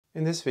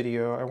In this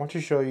video, I want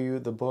to show you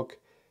the book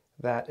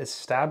that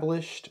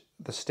established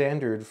the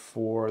standard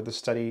for the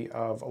study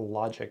of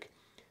logic.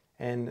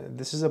 And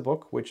this is a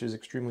book which is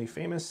extremely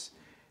famous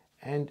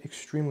and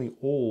extremely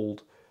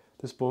old.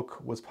 This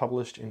book was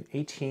published in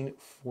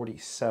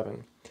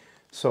 1847.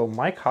 So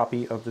my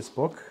copy of this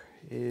book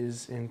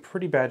is in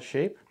pretty bad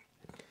shape.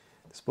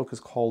 This book is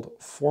called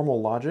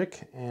Formal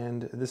Logic,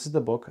 and this is the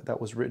book that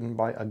was written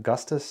by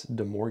Augustus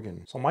de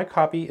Morgan. So my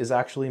copy is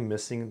actually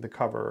missing the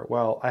cover.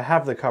 Well, I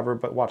have the cover,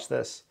 but watch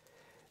this.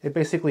 It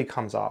basically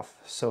comes off.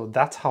 So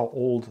that's how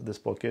old this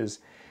book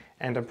is.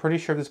 And I'm pretty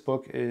sure this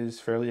book is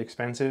fairly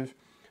expensive.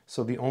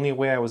 So the only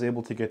way I was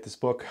able to get this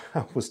book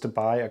was to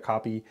buy a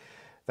copy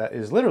that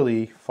is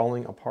literally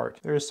falling apart.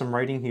 There is some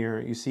writing here.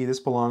 You see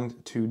this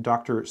belonged to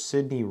Dr.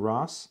 Sidney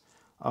Ross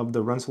of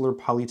the Rensselaer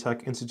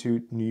Polytech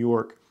Institute, New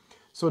York.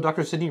 So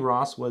Dr. Sidney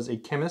Ross was a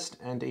chemist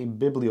and a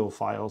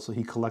bibliophile, so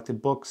he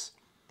collected books,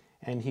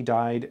 and he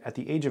died at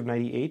the age of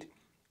 98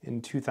 in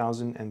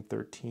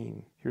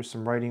 2013. Here's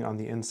some writing on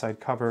the inside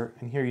cover,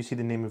 and here you see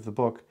the name of the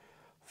book,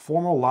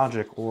 Formal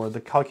Logic, or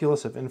The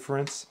Calculus of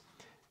Inference,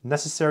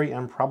 Necessary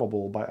and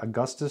Probable, by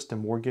Augustus de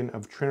Morgan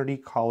of Trinity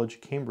College,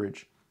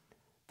 Cambridge,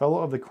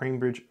 Fellow of the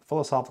Cambridge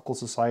Philosophical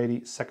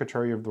Society,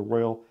 Secretary of the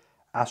Royal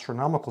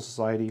Astronomical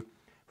Society,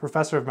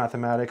 Professor of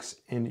Mathematics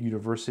in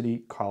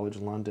University College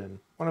London.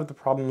 One of the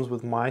problems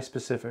with my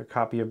specific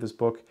copy of this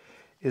book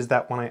is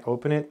that when I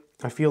open it,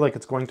 I feel like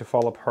it's going to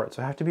fall apart.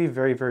 So I have to be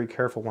very, very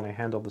careful when I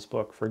handle this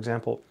book. For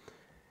example,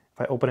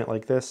 if I open it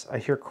like this, I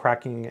hear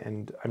cracking,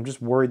 and I'm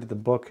just worried that the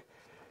book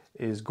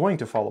is going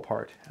to fall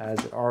apart,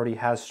 as it already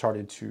has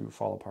started to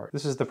fall apart.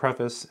 This is the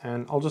preface,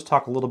 and I'll just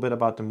talk a little bit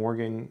about De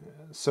Morgan.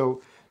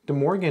 So De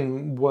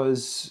Morgan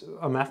was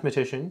a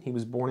mathematician. He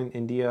was born in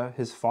India.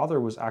 His father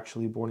was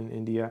actually born in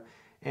India,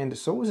 and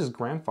so was his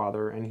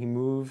grandfather, and he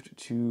moved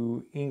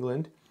to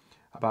England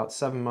about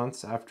 7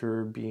 months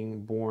after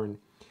being born.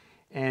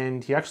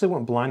 And he actually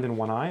went blind in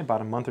one eye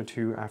about a month or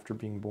two after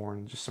being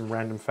born. Just some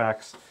random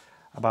facts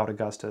about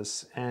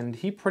Augustus. And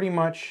he pretty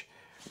much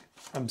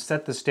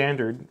set the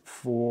standard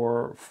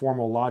for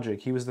formal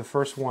logic. He was the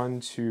first one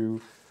to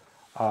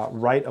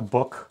write a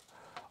book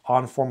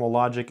on formal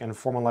logic and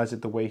formalize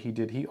it the way he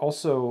did. He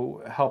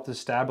also helped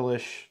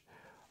establish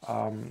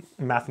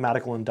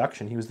mathematical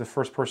induction. He was the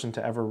first person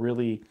to ever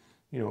really,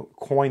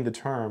 coin the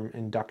term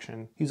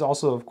induction. He's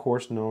also, of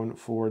course, known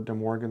for De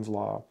Morgan's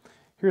law.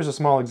 Here's a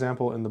small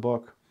example in the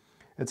book.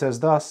 It says,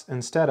 thus,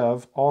 instead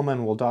of all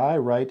men will die,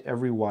 write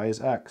every y is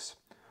x.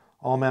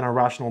 All men are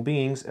rational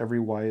beings, every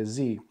y is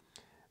z.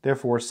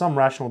 Therefore, some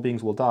rational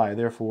beings will die,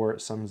 therefore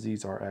some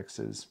z's are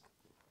x's.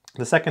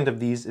 The second of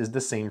these is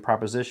the same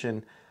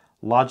proposition,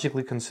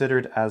 logically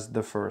considered as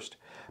the first.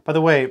 By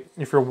the way,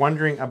 if you're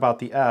wondering about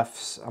the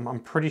F's, I'm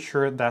pretty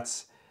sure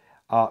that's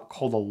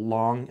called a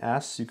long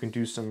S. You can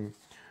do some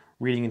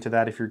reading into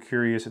that if you're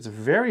curious. It's a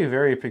very,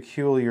 very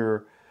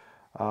peculiar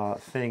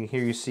thing.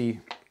 Here you see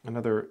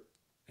another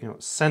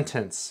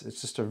sentence.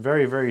 It's just a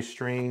very, very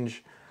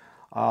strange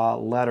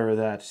letter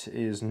that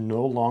is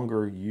no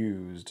longer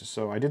used.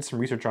 So I did some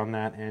research on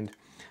that, and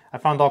I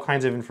found all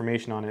kinds of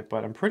information on it,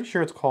 but I'm pretty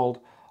sure it's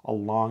called a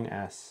long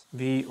S.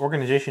 The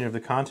organization of the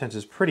content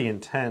is pretty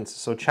intense.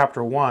 So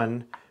chapter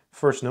 1,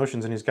 first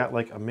notions, and he's got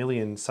like a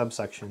million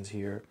subsections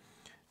here.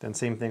 Then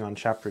same thing on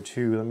chapter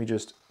 2. Let me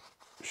just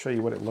show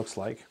you what it looks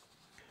like.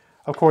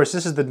 Of course,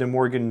 this is the De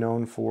Morgan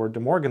known for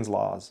De Morgan's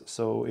laws.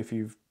 So if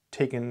you've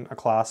taken a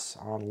class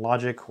on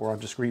logic or on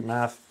discrete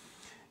math,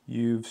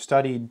 you've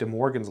studied De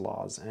Morgan's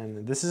laws.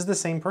 And this is the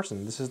same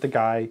person. This is the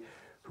guy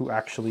who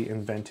actually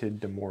invented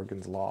De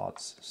Morgan's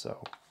laws.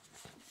 So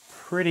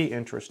pretty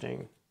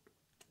interesting.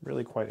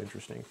 Really quite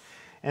interesting.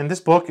 And this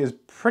book is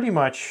pretty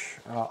much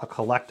a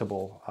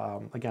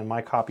collectible. Again,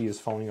 my copy is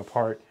falling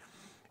apart.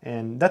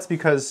 And that's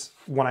because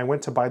when I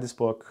went to buy this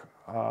book,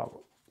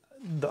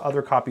 the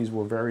other copies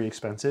were very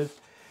expensive.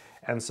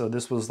 And so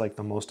this was like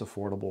the most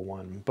affordable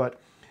one. But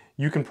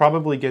you can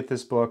probably get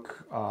this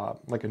book,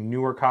 like a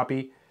newer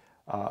copy,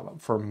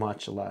 for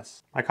much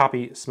less. My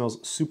copy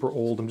smells super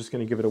old. I'm just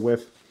going to give it a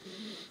whiff.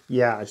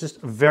 Yeah, it's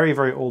just a very,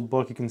 very old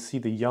book. You can see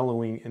the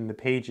yellowing in the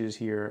pages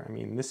here. I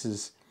mean, this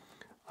is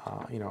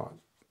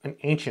an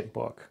ancient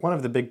book. One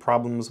of the big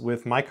problems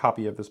with my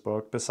copy of this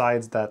book,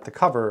 besides that the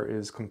cover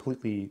is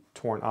completely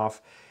torn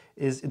off,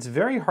 is it's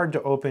very hard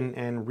to open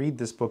and read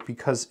this book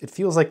because it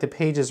feels like the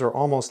pages are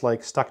almost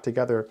like stuck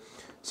together.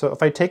 So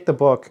if I take the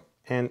book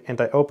and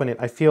I open it,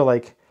 I feel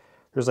like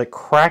there's like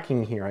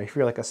cracking here. I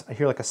hear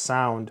like a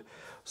sound.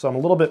 So I'm a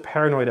little bit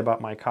paranoid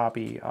about my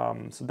copy.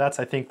 So that's,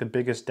 I think, the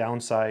biggest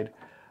downside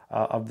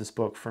of this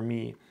book for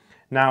me.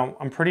 Now,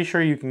 I'm pretty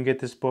sure you can get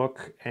this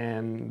book,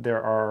 and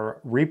there are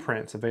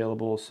reprints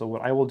available. So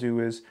what I will do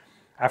is,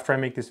 after I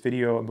make this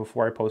video and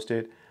before I post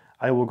it,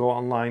 I will go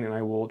online and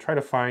I will try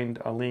to find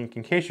a link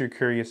in case you're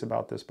curious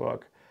about this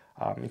book,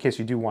 in case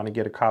you do want to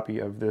get a copy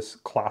of this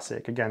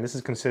classic. Again, this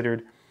is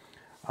considered,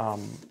 a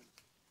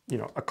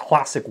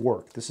classic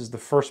work. This is the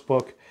first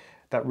book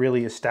that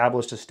really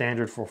established a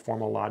standard for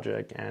formal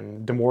logic,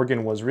 and De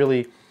Morgan was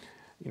really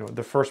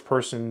the first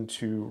person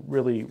to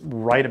really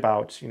write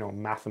about,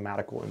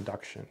 mathematical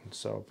induction.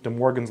 So De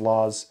Morgan's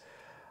laws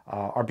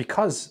are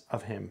because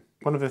of him.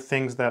 One of the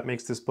things that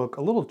makes this book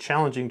a little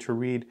challenging to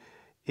read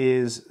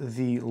is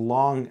the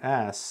long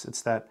S.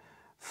 It's that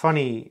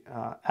funny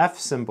F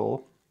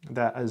symbol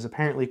that is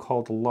apparently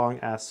called the long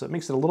S. So it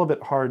makes it a little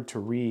bit hard to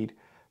read,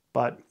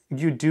 but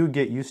you do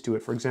get used to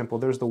it. For example,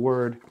 there's the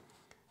word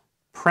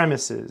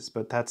premises,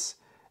 but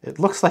it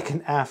looks like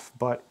an F,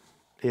 but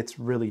it's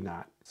really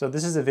not. So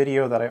this is a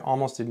video that I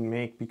almost didn't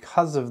make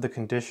because of the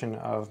condition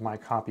of my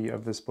copy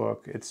of this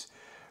book. It's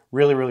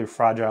really, really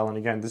fragile. And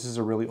again, this is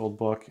a really old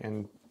book,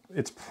 and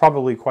it's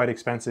probably quite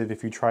expensive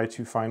if you try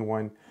to find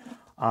one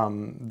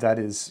that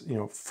is,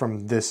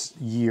 from this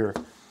year.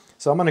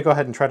 So I'm going to go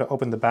ahead and try to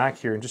open the back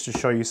here and just to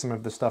show you some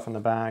of the stuff in the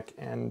back.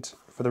 And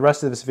for the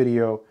rest of this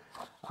video,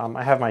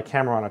 I have my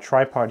camera on a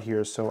tripod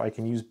here so I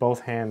can use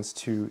both hands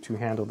to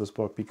handle this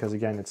book, because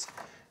again, it's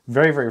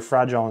very, very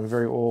fragile and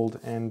very old,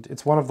 and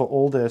it's one of the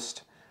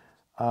oldest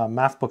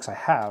math books I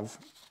have.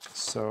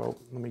 So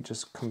let me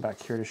just come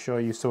back here to show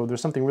you. So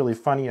there's something really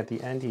funny at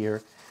the end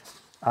here.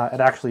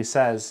 It actually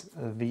says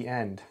the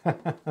end.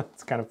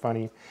 It's kind of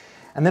funny.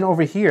 And then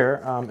over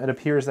here, it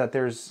appears that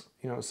there's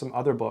some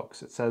other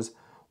books. It says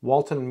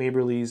Walton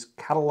Maberly's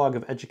Catalog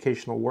of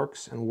Educational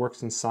Works and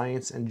Works in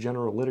Science and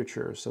General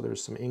Literature. So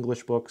there's some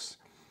English books,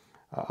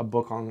 a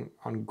book on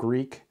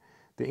Greek,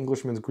 the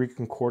Englishman's Greek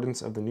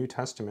Concordance of the New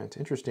Testament.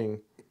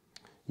 Interesting.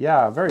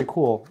 Yeah, very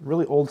cool.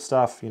 Really old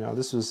stuff.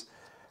 This was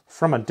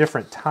from a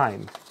different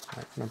time.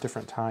 Right? From a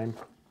different time.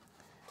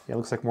 Yeah, it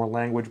looks like more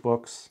language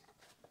books.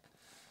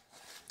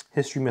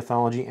 History,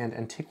 mythology, and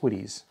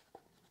antiquities.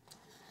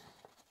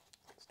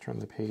 Let's turn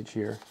the page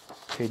here.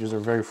 Pages are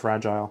very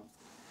fragile.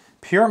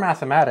 Pure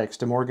Mathematics,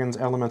 De Morgan's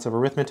Elements of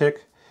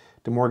Arithmetic,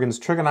 De Morgan's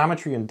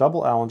Trigonometry and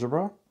Double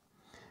Algebra,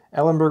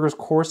 Ellenberger's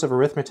Course of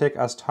Arithmetic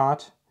as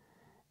taught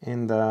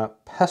in the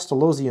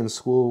Pestalozzian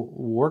School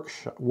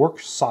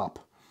Workshop.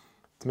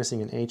 It's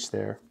missing an H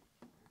there.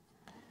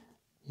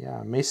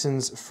 Yeah,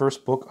 Mason's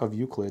First Book of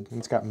Euclid. And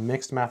it's got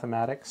mixed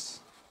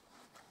mathematics,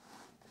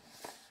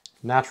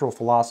 natural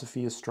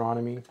philosophy,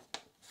 astronomy.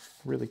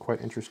 Really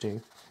quite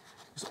interesting.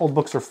 These old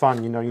books are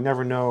fun, you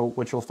never know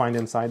what you'll find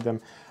inside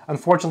them.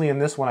 Unfortunately, in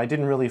this one, I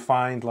didn't really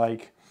find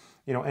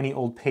any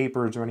old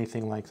papers or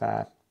anything like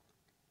that.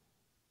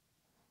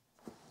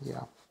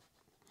 Yeah.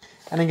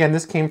 And again,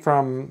 this came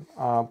from,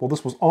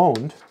 this was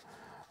owned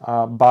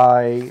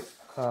by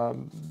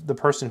the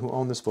person who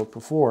owned this book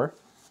before,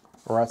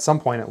 or at some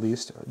point at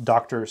least,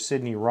 Dr.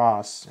 Sidney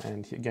Ross.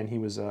 And again, he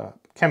was a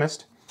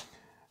chemist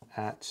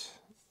at,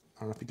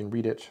 I don't know if you can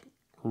read it,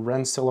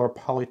 Rensselaer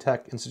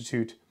Polytech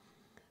Institute,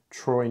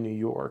 Troy, New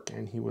York,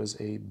 and he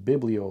was a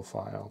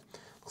bibliophile.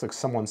 Looks like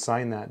someone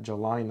signed that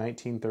July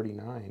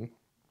 1939.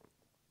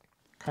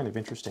 Kind of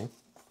interesting.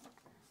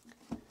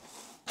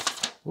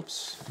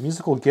 Whoops.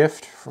 Musical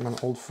gift from an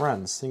old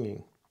friend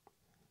singing.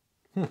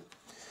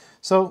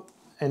 So,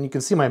 and you can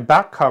see my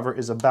back cover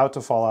is about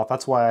to fall off.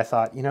 That's why I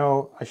thought,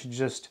 I should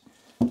just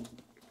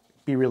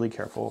be really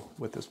careful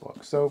with this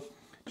book. So,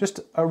 just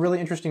a really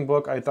interesting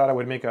book. I thought I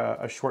would make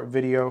a short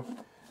video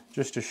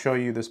just to show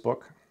you this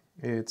book.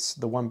 It's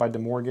the one by De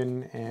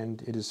Morgan,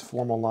 and it is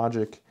Formal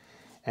Logic.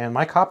 And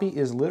my copy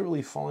is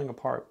literally falling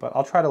apart, but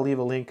I'll try to leave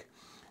a link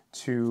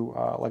to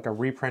like a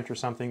reprint or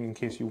something in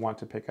case you want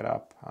to pick it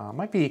up.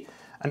 Might be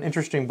an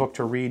interesting book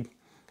to read.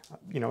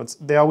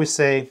 They always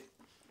say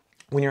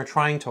when you're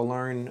trying to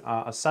learn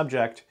a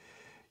subject,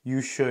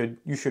 you should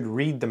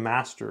read the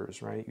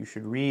masters, right? You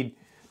should read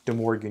De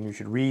Morgan, you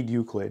should read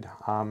Euclid.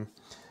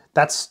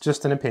 That's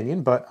just an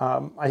opinion, but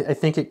I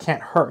think it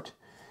can't hurt.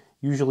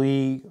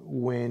 Usually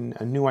when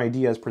a new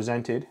idea is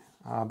presented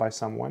by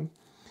someone,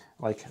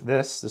 like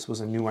this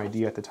was a new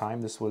idea at the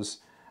time. This was,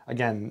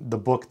 again, the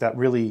book that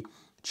really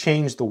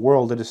changed the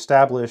world. It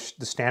established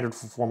the standard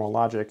for formal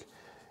logic.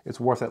 It's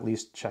worth at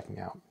least checking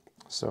out.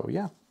 So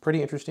yeah,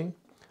 pretty interesting.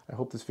 I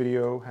hope this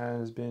video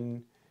has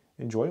been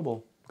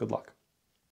enjoyable. Good luck.